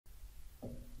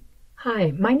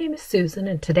Hi, my name is Susan,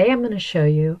 and today I'm going to show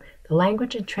you the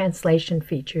language and translation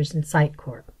features in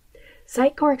Sitecore.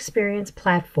 Sitecore Experience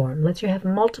Platform lets you have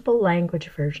multiple language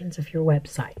versions of your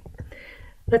website.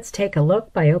 Let's take a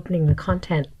look by opening the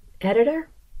Content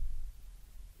Editor,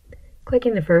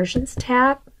 clicking the Versions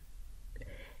tab,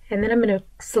 and then I'm going to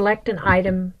select an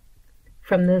item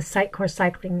from the Sitecore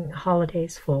Cycling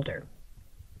Holidays folder.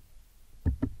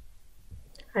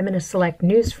 I'm going to select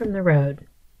News from the Road.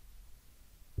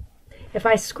 If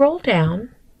I scroll down,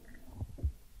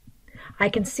 I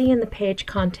can see in the page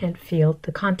content field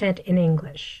the content in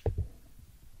English.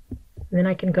 And then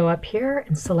I can go up here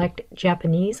and select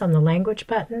Japanese on the language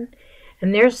button,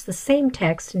 and there's the same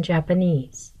text in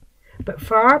Japanese. But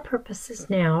for our purposes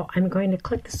now, I'm going to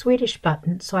click the Swedish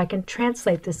button so I can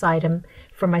translate this item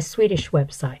for my Swedish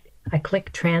website. I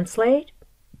click Translate,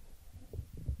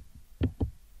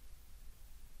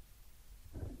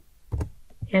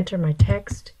 enter my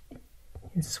text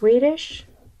in Swedish,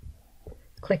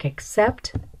 click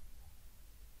Accept,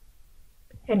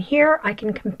 and here I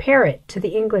can compare it to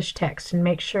the English text and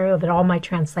make sure that all my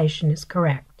translation is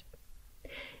correct.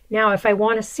 Now if I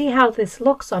want to see how this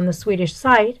looks on the Swedish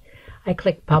site, I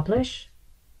click Publish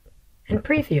and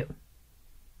Preview.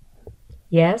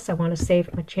 Yes, I want to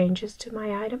save my changes to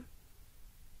my item.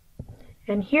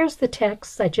 And here's the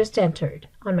text I just entered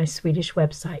on my Swedish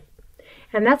website.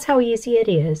 And that's how easy it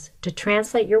is to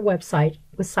translate your website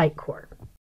with Sitecore.